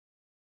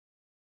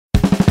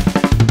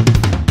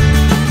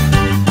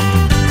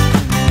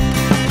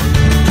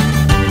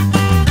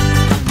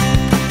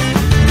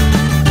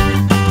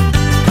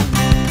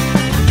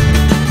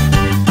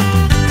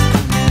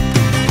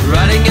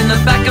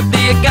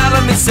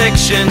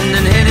section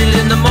and headed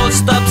in the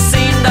most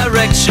obscene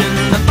direction.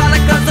 The fella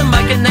grabs the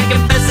mic and then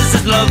confesses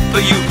his love for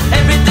you.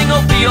 Everything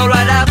will be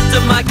alright after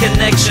my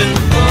connection.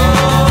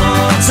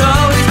 Oh, it's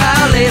always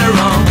about later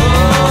on.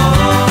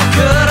 Oh,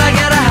 could I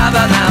get a how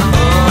about now?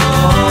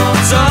 Oh,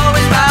 it's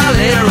always about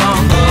later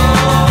on.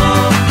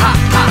 Oh, ha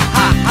ha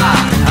ha ha.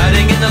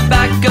 Hiding in the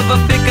back of a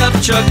pickup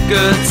truck.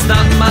 It's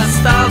not my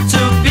style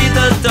to be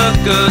the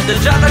ducker. The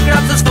driver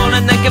grabs his phone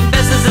and then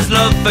confesses his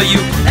love for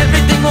you.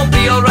 Everything will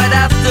be alright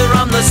after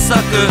I'm the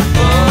sucker.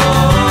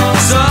 Oh,